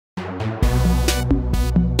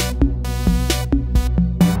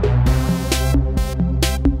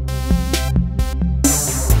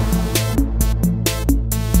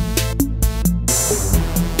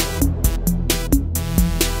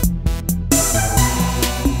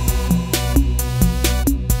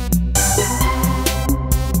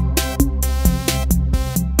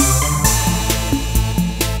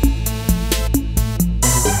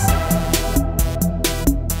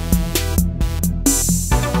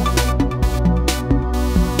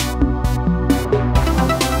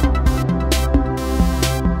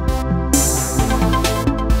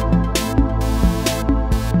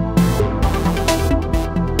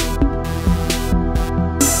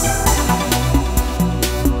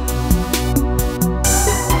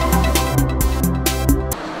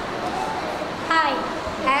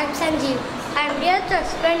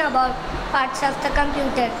learn about parts of the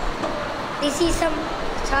computer. This is some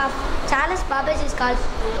Charles Babbage is called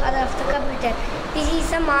father of the computer. This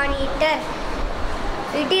is a monitor.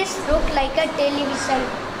 It is look like a television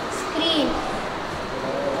screen.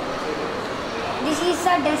 This is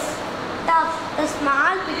a desktop. The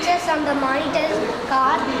small pictures on the monitor is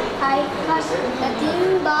called icons. The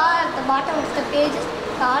thin bar at the bottom of the page is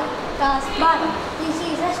called taskbar. This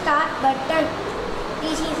is a start button.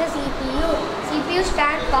 This is a CPU. CPU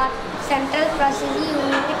stands for Central Processing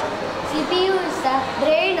Unit. CPU is the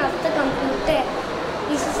brain of the computer.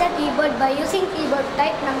 This is a keyboard. By using keyboard,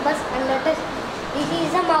 type numbers and letters. This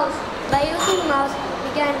is a mouse. By using mouse, we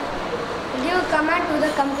can give command to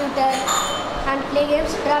the computer and play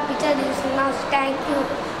games, draw pictures using mouse. Thank you.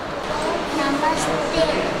 नमस्ते,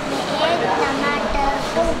 मैं एक टमाटर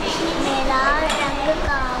हूँ। मेरा रंग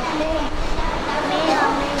काला है। मैं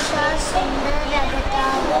हमेशा सुंदर लगता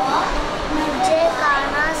हूँ। मुझे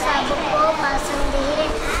खाना सबको पसंद है।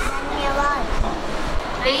 धन्यवाद।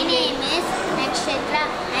 My name is Nakshatra.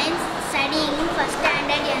 I am studying in first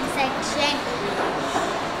standard N section.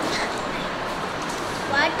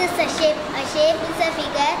 What is a shape? A shape is a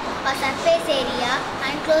figure or surface area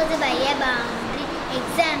enclosed by a boundary.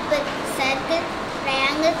 Example: circle,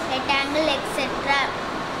 triangle, rectangle, etc.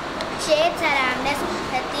 Shapes around us,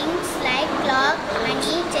 the things like clock,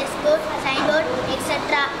 money, chessboard, signboard,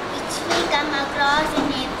 etc. which we come across in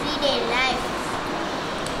everyday life.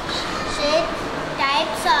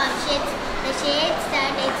 Types of shapes. The shapes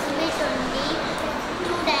that exhibit only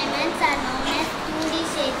two dimensions are known as 2D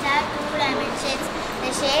shapes or two-dimensions.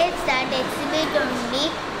 The shapes that exhibit only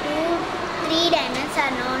 3 dimensions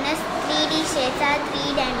are known as 3D shapes or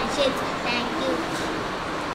 3 dimensions.